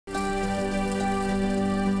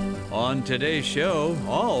On today's show,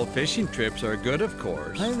 all fishing trips are good, of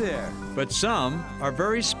course. Hi there. But some are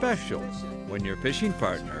very special when your fishing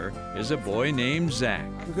partner is a boy named Zach.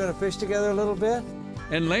 We're gonna fish together a little bit?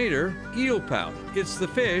 And later, eel pout. It's the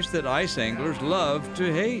fish that ice anglers love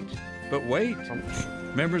to hate. But wait,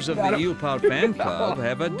 members of the eel pout fan club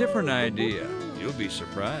have a different idea. You'll be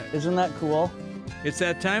surprised. Isn't that cool? It's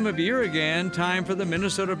that time of year again, time for the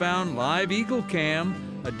Minnesota-bound Live Eagle Cam,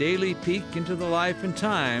 a daily peek into the life and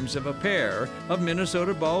times of a pair of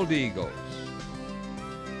Minnesota bald eagles.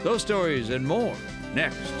 Those stories and more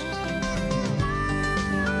next.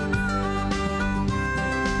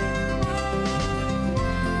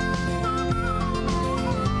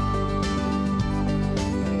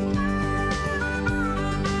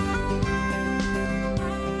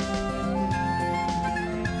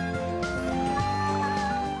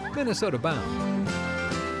 Minnesota Bound.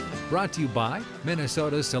 Brought to you by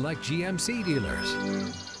Minnesota Select GMC dealers.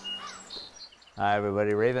 Hi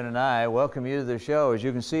everybody, Raven and I welcome you to the show. As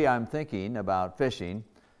you can see, I'm thinking about fishing.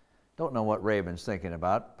 Don't know what Raven's thinking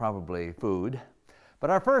about, probably food.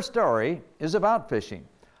 But our first story is about fishing.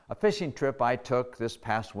 A fishing trip I took this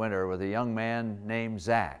past winter with a young man named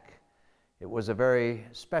Zach. It was a very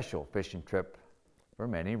special fishing trip for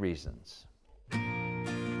many reasons.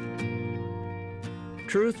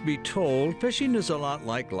 Truth be told, fishing is a lot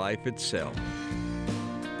like life itself.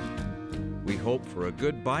 We hope for a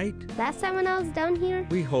good bite. Last time when I was down here,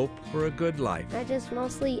 We hope for a good life. I just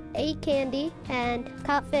mostly ate candy and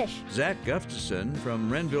caught fish. Zach Gustafson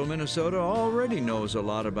from Renville, Minnesota already knows a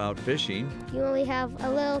lot about fishing You only have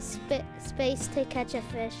a little space to catch a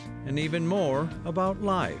fish. and even more about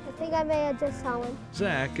life. I think I may have just saw one.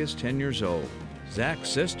 Zach is 10 years old. Zach's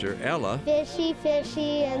sister, Ella, Fishy,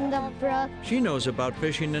 fishy, and the brook. she knows about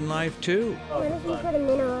fishing and life too. What if you put a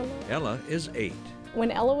minnow on it? Ella is 8.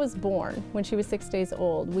 When Ella was born, when she was 6 days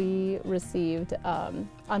old, we received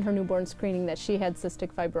on her newborn screening that she had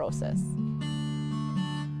cystic fibrosis.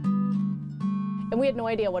 And we had no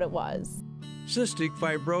idea what it was. Cystic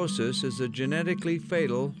fibrosis is a genetically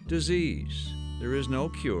fatal disease. There is no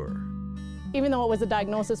cure. Even though it was a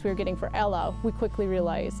diagnosis we were getting for Ella, we quickly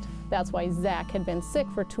realized that's why Zach had been sick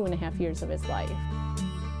for 2.5 years of his life.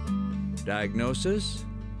 Diagnosis?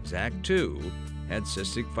 Zach, too, had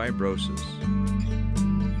cystic fibrosis.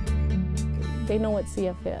 They know what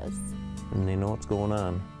CF is. And they know what's going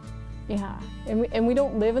on. Yeah, and we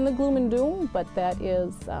don't live in the gloom and doom, but that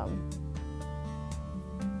is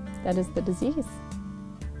the disease.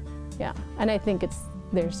 Yeah, and I think it's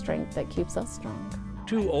their strength that keeps us strong.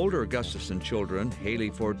 2 older Gustafson children, Haley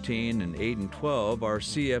 14 and Aiden 12, are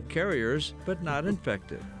CF carriers, but not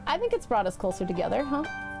infected. I think it's brought us closer together, huh?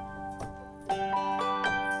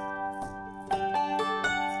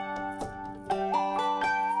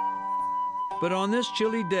 But on this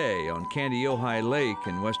chilly day on Candy Ojai Lake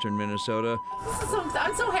in western Minnesota,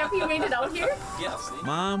 I'm so happy you made it out here. Yes.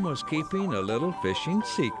 Mom was keeping a little fishing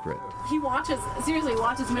secret. He seriously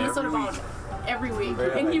watches Minnesota Bound every week,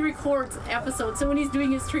 and he records episodes, so when he's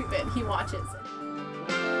doing his treatment, he watches.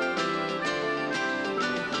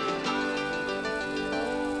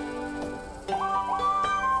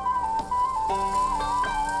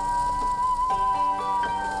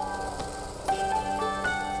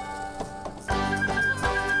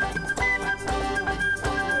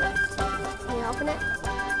 Can you open it?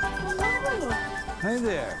 Hi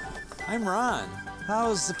there, I'm Ron.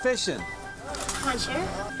 How's the fishing? Ron Sher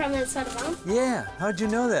from Minnesota Bound. Yeah, how'd you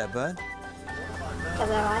know that, bud? Because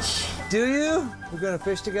I watch. Do you? We're gonna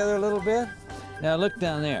fish together a little bit? Now look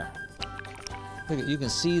down there. Look, you can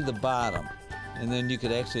see the bottom. And then you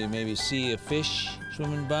could actually maybe see a fish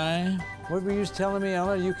swimming by. What were you telling me,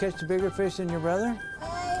 Ella? You catch the bigger fish than your brother? Well,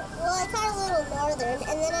 I caught a little northern,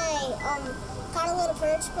 and then I caught a little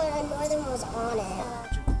perch, but a northern was on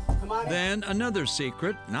it. Then another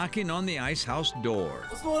secret knocking on the ice house door.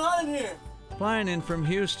 What's going on in here? Flying in from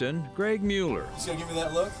Houston, Greg Mueller, Just gonna give me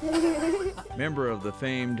that look? member of the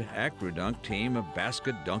famed Acrodunk team of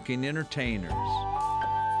basket dunking entertainers.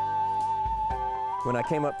 When I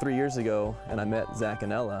came up 3 years ago and I met Zach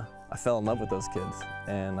and Ella, I fell in love with those kids.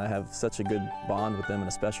 And I have such a good bond with them and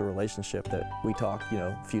a special relationship that we talk,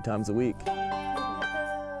 a few times a week.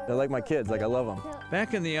 They're like my kids, like I love them.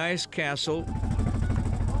 Back in the ice castle,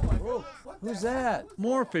 Who's that?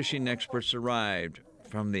 more fishing experts arrived.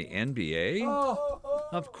 From the NBA?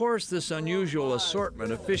 Of course, this unusual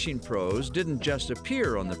assortment of fishing pros didn't just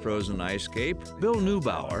appear on the frozen icescape. Bill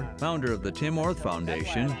Neubauer, founder of the Tim Orth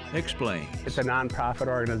Foundation, explains. It's a nonprofit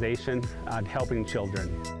organization helping children.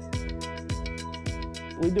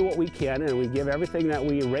 We do what we can, and we give everything that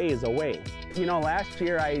we raise away. You know, last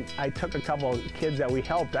year I took a couple kids that we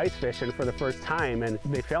helped ice fishing for the first time, and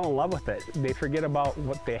they fell in love with it. They forget about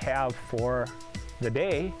what they have for the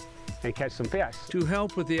day and catch some fish. To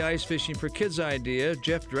help with the ice fishing for kids idea,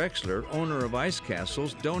 Jeff Drexler, owner of Ice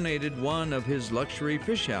Castles, donated one of his luxury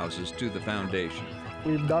fish houses to the foundation.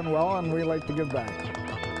 We've done well and we like to give back.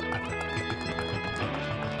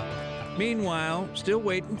 Meanwhile, still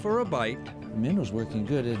waiting for a bite. The minnow's working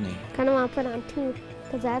good, isn't he? Kind of want to put on 2,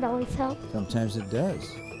 because that always helps. Sometimes it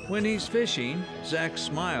does. When he's fishing, Zach's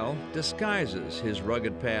smile disguises his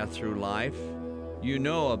rugged path through life. You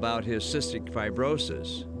know about his cystic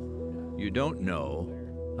fibrosis. You don't know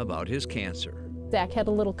about his cancer. Zach had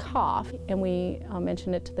a little cough, and we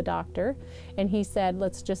mentioned it to the doctor, and he said,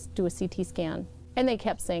 let's just do a CT scan. And they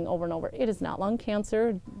kept saying over and over, it is not lung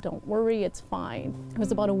cancer, don't worry, it's fine. It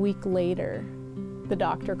was about a week later, the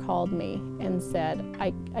doctor called me and said,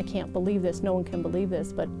 I can't believe this, no one can believe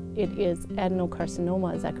this, but it is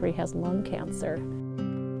adenocarcinoma. Zachary has lung cancer.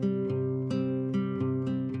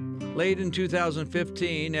 Late in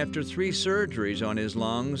 2015, after 3 surgeries on his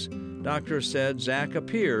lungs, doctors said Zach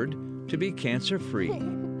appeared to be cancer-free.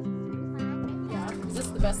 Is this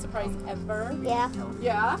the best surprise ever? Yeah.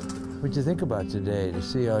 Yeah? What'd you think about today, to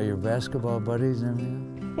see all your basketball buddies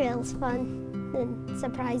and everything? Yeah, it was fun and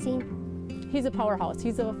surprising. He's a powerhouse,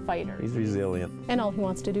 he's a fighter. He's resilient. And all he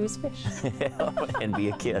wants to do is fish. And be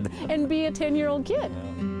a kid. And be a 10-year-old kid.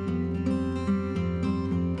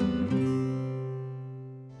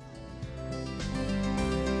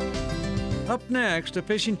 Up next, a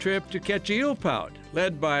fishing trip to catch eel pout,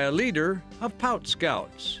 led by a leader of Pout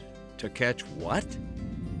Scouts. To catch what?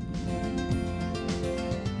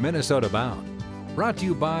 Minnesota Bound. Brought to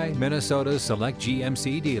you by Minnesota's select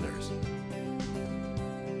GMC dealers.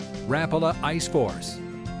 Rapala Ice Force.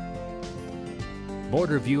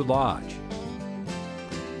 Borderview Lodge.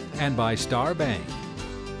 And by Star Bank.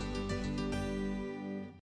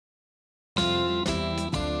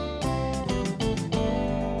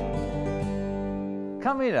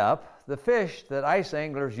 Coming up, the fish that ice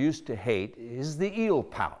anglers used to hate is the eel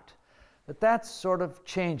pout. But that's sort of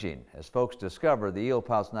changing as folks discover the eel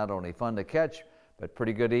pout's not only fun to catch, but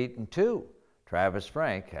pretty good eating too. Travis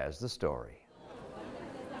Frank has the story.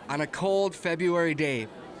 On a cold February day,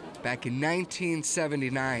 back in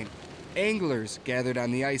 1979, anglers gathered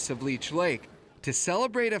on the ice of Leech Lake to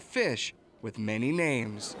celebrate a fish with many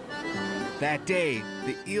names. That day,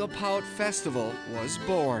 the Eel Pout Festival was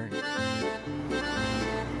born.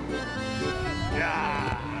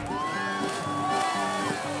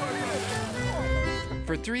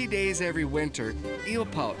 For 3 days every winter, eel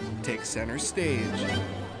pout takes center stage.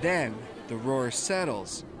 Then the roar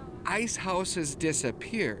settles, ice houses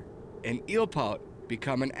disappear, and eel pout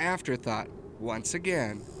become an afterthought once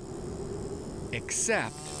again.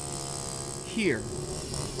 Except here.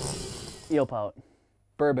 Eel pout.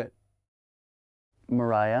 Burbot.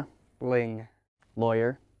 Mariah. Ling.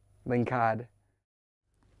 Lawyer. Lingcod.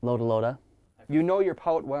 Loda Loda. You know your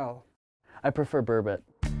pout well. I prefer burbot.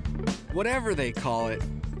 Whatever they call it,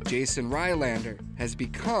 Jason Rylander has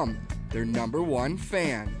become their #1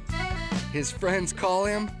 fan. His friends call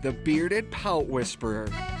him the bearded pout whisperer,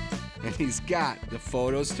 and he's got the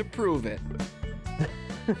photos to prove it.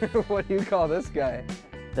 What do you call this guy?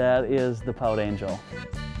 That is the pout angel.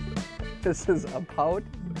 This is a pout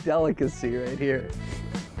delicacy right here.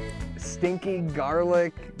 Stinky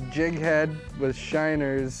garlic jig head with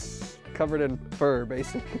shiners covered in fur,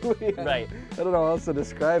 basically. Right. I don't know how else to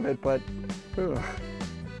describe it, but ugh.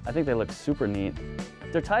 I think they look super neat.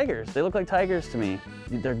 They're tigers. They look like tigers to me.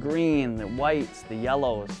 They're green, the whites, the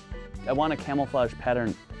yellows. I want a camouflage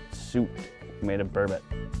pattern suit made of burbot.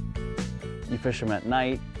 You fish them at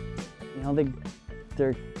night. You know,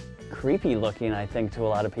 they're creepy looking, I think, to a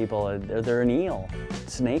lot of people. They're an eel,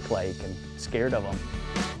 snake-like, and scared of them.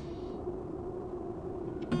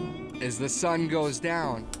 As the sun goes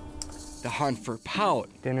down, the hunt for pout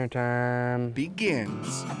Dinner time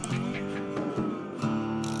begins.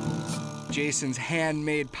 Jason's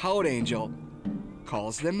handmade pout angel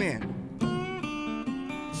calls them in.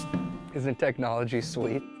 Isn't technology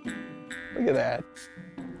sweet? Look at that.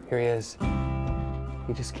 Here he is.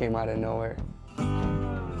 He just came out of nowhere.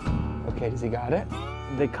 Okay, does he got it?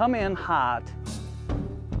 They come in hot.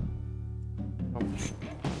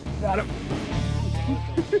 Got him.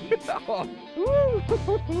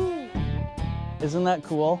 Isn't that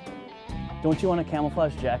cool? Don't you want a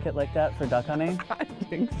camouflage jacket like that for duck hunting? I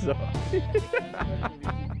think so.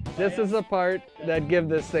 This is the part that give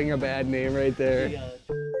this thing a bad name right there.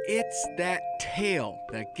 It's that tail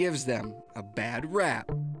that gives them a bad rap.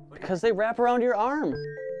 Because they wrap around your arm.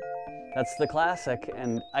 That's the classic,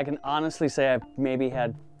 and I can honestly say I've maybe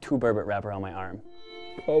had 2 burbot wrap around my arm.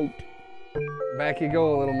 Pout. Back you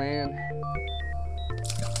go, little man.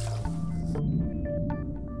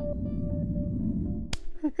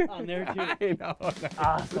 On there too. I know.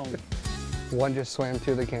 Awesome. One just swam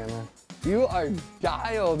to the camera. You are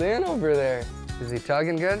dialed in over there. Is he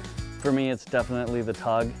tugging good? For me, it's definitely the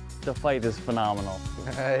tug. The fight is phenomenal.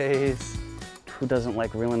 Nice. Who doesn't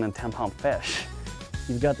like reeling in 10-pound fish?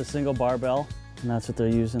 You've got the single barbell, and that's what they're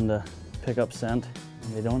using to pick up scent.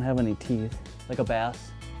 And they don't have any teeth, like a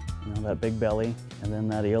bass. You know, that big belly, and then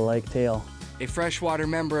that eel-like tail. A freshwater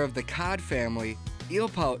member of the cod family, eel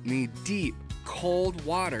pout need deep, cold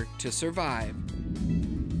water to survive.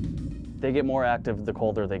 They get more active the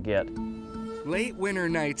colder they get. Late winter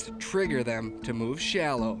nights trigger them to move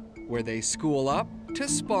shallow, where they school up to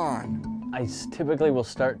spawn. I typically will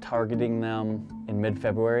start targeting them in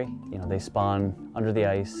mid-February. You know, they spawn under the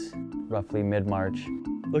ice, roughly mid-March.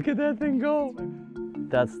 Look at that thing go.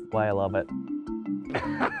 That's why I love it.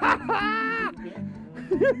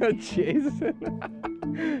 Jason.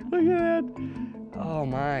 Look at that. Oh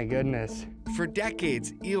my goodness. For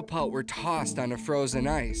decades, eel pout were tossed on a frozen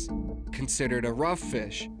ice, considered a rough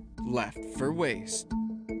fish, left for waste.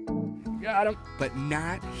 Got him. But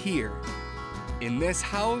not here. In this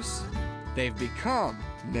house, they've become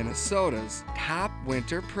Minnesota's top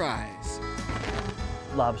winter prize.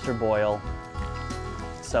 Lobster boil,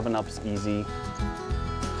 7-Up's easy.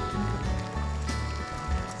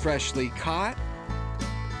 Freshly caught,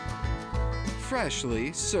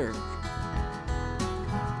 freshly served.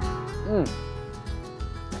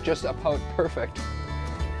 Just a pout perfect.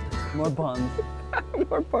 More buns.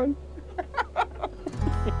 More buns.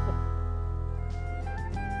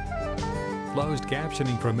 Closed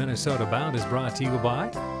captioning from Minnesota Bound is brought to you by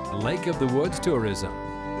Lake of the Woods Tourism.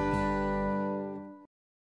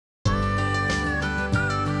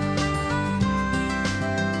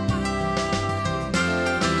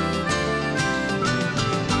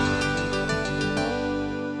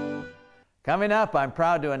 Coming up, I'm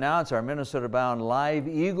proud to announce our Minnesota Bound Live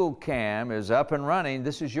Eagle Cam is up and running.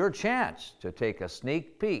 This is your chance to take a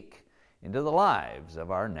sneak peek into the lives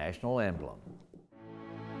of our national emblem.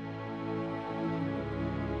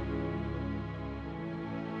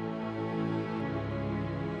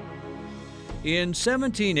 In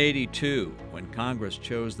 1782, when Congress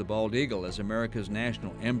chose the bald eagle as America's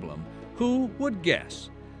national emblem, who would guess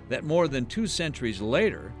that more than 2 centuries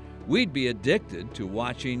later, we'd be addicted to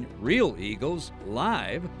watching real eagles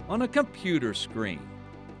live on a computer screen?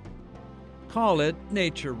 Call it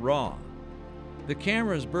nature raw. The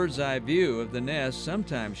camera's bird's eye view of the nest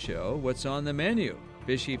sometimes show what's on the menu,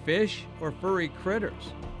 fishy fish or furry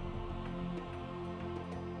critters.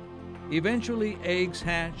 Eventually, eggs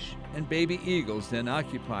hatch and baby eagles then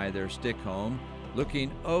occupy their stick home,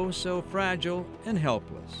 looking oh so fragile and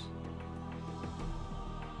helpless.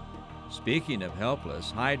 Speaking of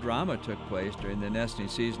helpless, high drama took place during the nesting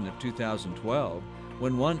season of 2012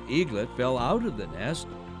 when one eaglet fell out of the nest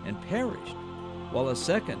and perished, while a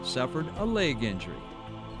second suffered a leg injury.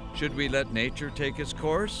 Should we let nature take its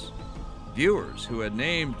course? Viewers who had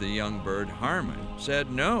named the young bird Harmon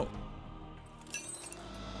said no.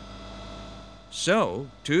 So,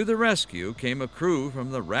 to the rescue came a crew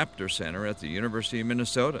from the Raptor Center at the University of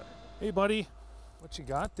Minnesota. Hey buddy, what you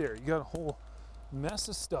got there? You got a whole mess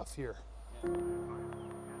of stuff here.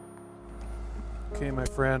 Okay, my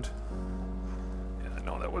friend. Yeah, I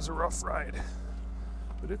know that was a rough ride,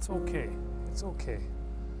 but it's okay. It's okay.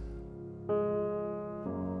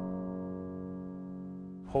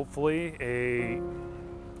 Hopefully a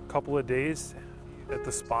couple of days at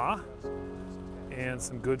the spa and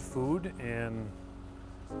some good food and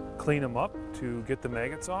clean them up to get the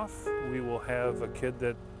maggots off, we will have a kid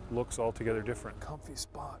that looks altogether different. Comfy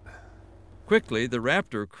spot. Quickly, the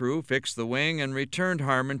Raptor crew fixed the wing and returned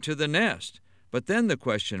Harmon to the nest. But then the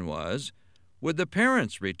question was, would the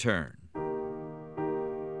parents return?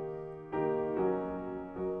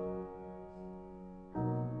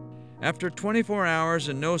 After 24 hours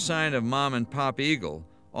and no sign of Mom and Pop Eagle,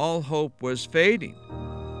 all hope was fading.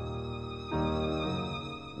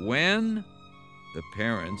 When the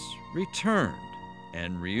parents returned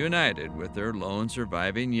and reunited with their lone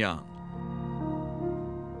surviving young.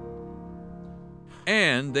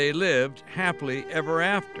 And they lived happily ever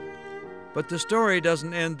after. But the story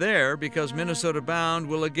doesn't end there, because Minnesota Bound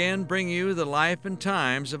will again bring you the life and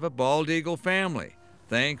times of a bald eagle family,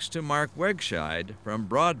 thanks to Mark Wegscheid from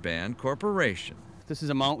Broadband Corporation. This is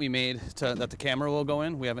a mount we made that the camera will go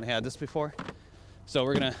in. We haven't had this before. So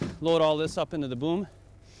we're gonna load all this up into the boom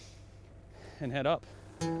and head up.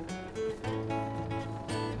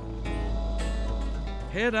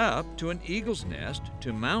 head up to an eagle's nest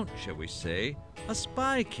to mount, shall we say, a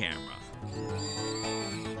spy camera.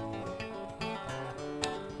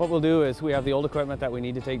 What we'll do is we have the old equipment that we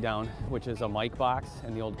need to take down, which is a mic box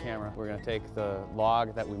and the old camera. We're going to take the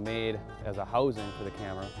log that we made as a housing for the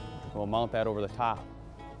camera. We'll mount that over the top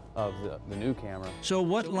of the new camera. So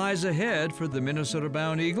what lies ahead for the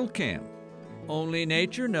Minnesota-bound Eagle Camp? Only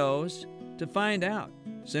nature knows. To find out,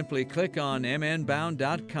 simply click on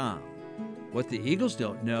mnbound.com. What the Eagles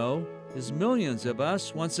don't know is millions of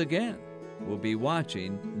us, once again, will be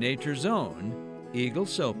watching nature's own Eagle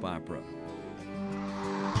soap opera.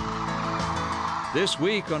 This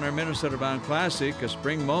week on our Minnesota Bound Classic, a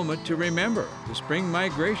spring moment to remember the spring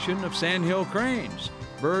migration of Sandhill Cranes,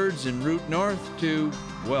 birds en route north to,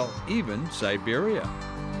 well, even Siberia.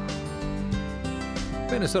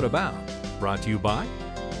 Minnesota Bound, brought to you by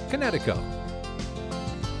Connecticut,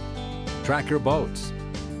 Tracker Boats,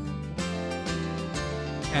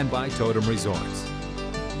 and by Totem Resorts.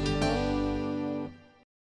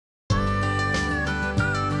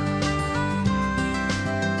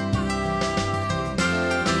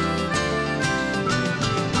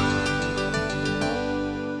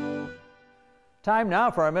 Time now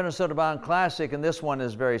for our Minnesota Bound Classic, and this one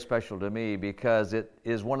is very special to me because it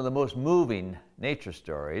is one of the most moving nature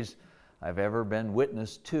stories I've ever been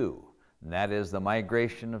witness to, and that is the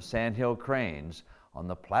migration of sandhill cranes on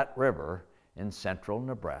the Platte River in central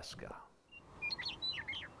Nebraska.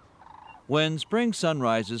 When spring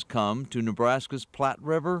sunrises come to Nebraska's Platte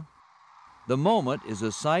River, the moment is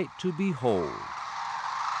a sight to behold.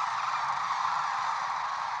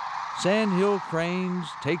 Sandhill cranes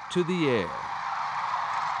take to the air,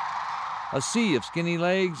 a sea of skinny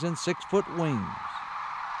legs and 6-foot wings.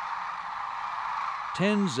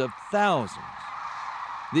 Tens of thousands.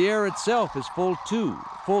 The air itself is full too,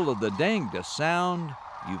 full of the dangest sound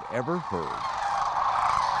you've ever heard.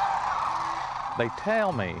 They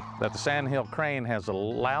tell me that the sandhill crane has the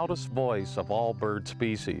loudest voice of all bird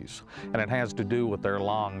species, and it has to do with their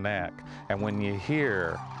long neck. And when you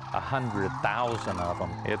hear 100,000 of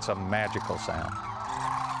them, it's a magical sound.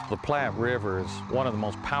 The Platte River is one of the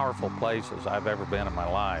most powerful places I've ever been in my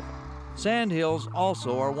life. Sandhills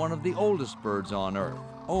also are one of the oldest birds on Earth,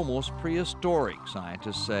 almost prehistoric,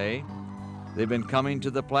 scientists say. They've been coming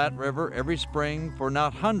to the Platte River every spring for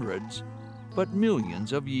not hundreds, but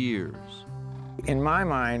millions of years. In my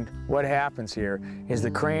mind, what happens here is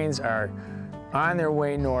the cranes are on their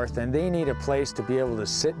way north and they need a place to be able to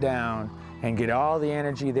sit down and get all the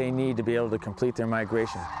energy they need to be able to complete their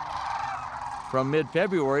migration. From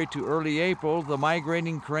mid-February to early April, the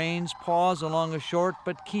migrating cranes pause along a short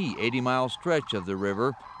but key 80-mile stretch of the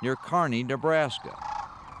river near Kearney, Nebraska.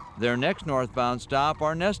 Their next northbound stop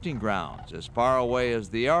are nesting grounds as far away as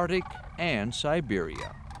the Arctic and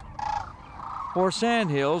Siberia. For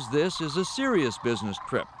sandhills, this is a serious business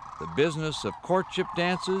trip, the business of courtship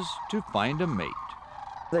dances to find a mate.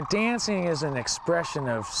 The dancing is an expression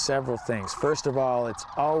of several things. First of all, it's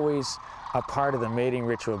always a part of the mating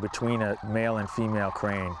ritual between a male and female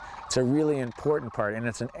crane. It's a really important part, and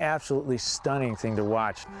it's an absolutely stunning thing to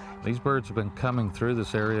watch. These birds have been coming through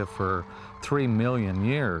this area for 3 million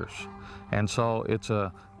years, and so it's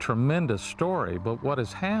a tremendous story. But what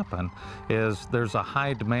has happened is there's a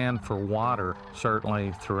high demand for water,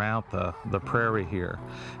 certainly throughout the prairie here.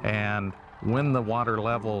 And when the water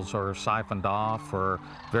levels are siphoned off for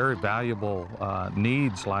very valuable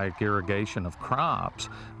needs like irrigation of crops,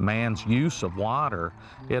 man's use of water,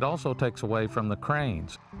 it also takes away from the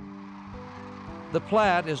cranes. The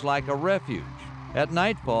Platte is like a refuge. At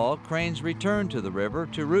nightfall, cranes return to the river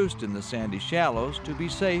to roost in the sandy shallows to be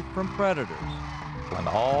safe from predators. When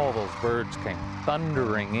all those birds came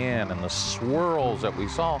thundering in and the swirls that we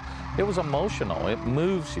saw, it was emotional. It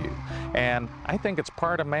moves you. And I think it's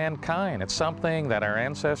part of mankind. It's something that our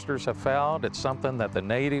ancestors have felt. It's something that the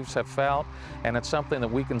natives have felt. And it's something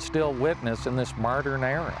that we can still witness in this modern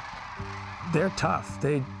era. They're tough.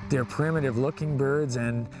 They're primitive-looking birds,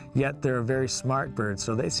 and yet they're very smart birds,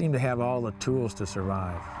 so they seem to have all the tools to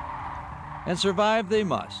survive. And survive they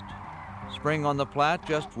must. Spring on the Platte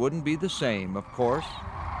just wouldn't be the same, of course.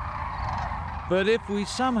 But if we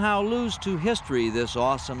somehow lose to history this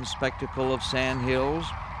awesome spectacle of sandhills,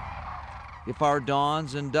 if our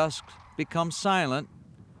dawns and dusks become silent,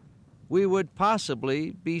 we would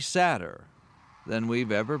possibly be sadder than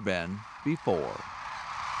we've ever been before.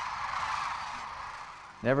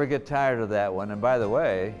 Never get tired of that one. And by the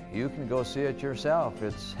way, you can go see it yourself.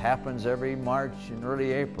 It happens every March and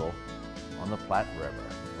early April on the Platte River.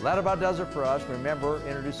 Well, that about does it for us. Remember,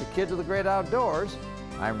 introduce a kid to the great outdoors.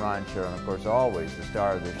 I'm Ron Sherrill, and of course, always the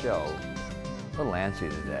star of the show, A little antsy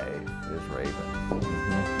today is Raven.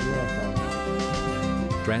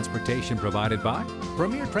 Transportation provided by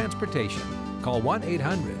Premier Transportation. Call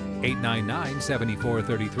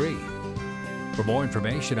 1-800-899-7433. For more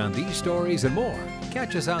information on these stories and more,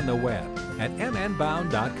 catch us on the web at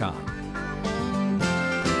mnbound.com.